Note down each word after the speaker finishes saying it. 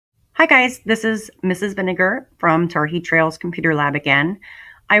Hi guys, this is Mrs. Bininger from Tarhee Trails Computer Lab again.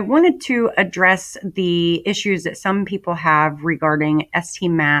 I wanted to address the issues that some people have regarding ST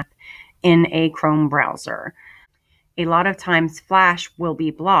Math in a Chrome browser. A lot of times Flash will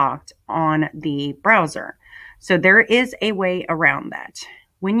be blocked on the browser. So there is a way around that.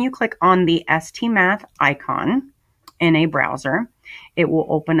 When you click on the ST Math icon in a browser, it will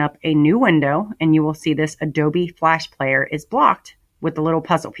open up a new window and you will see this Adobe Flash Player is blocked with the little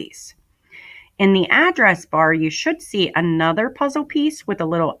puzzle piece. In the address bar, you should see another puzzle piece with a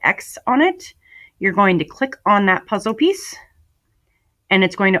little X on it. You're going to click on that puzzle piece, and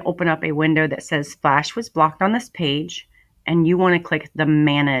it's going to open up a window that says Flash was blocked on this page, and you want to click the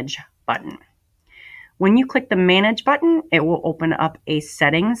Manage button. When you click the Manage button, it will open up a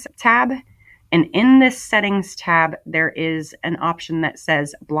Settings tab, and in this Settings tab, there is an option that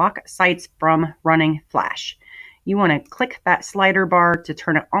says Block Sites from Running Flash. You want to click that slider bar to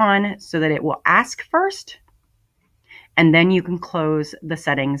turn it on so that it will ask first, and then you can close the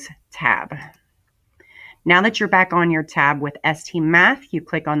Settings tab. Now that you're back on your tab with ST Math, you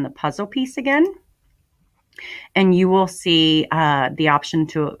click on the puzzle piece again, and you will see the option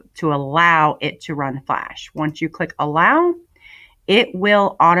to allow it to run Flash. Once you click Allow, it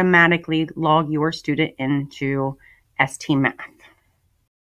will automatically log your student into ST Math.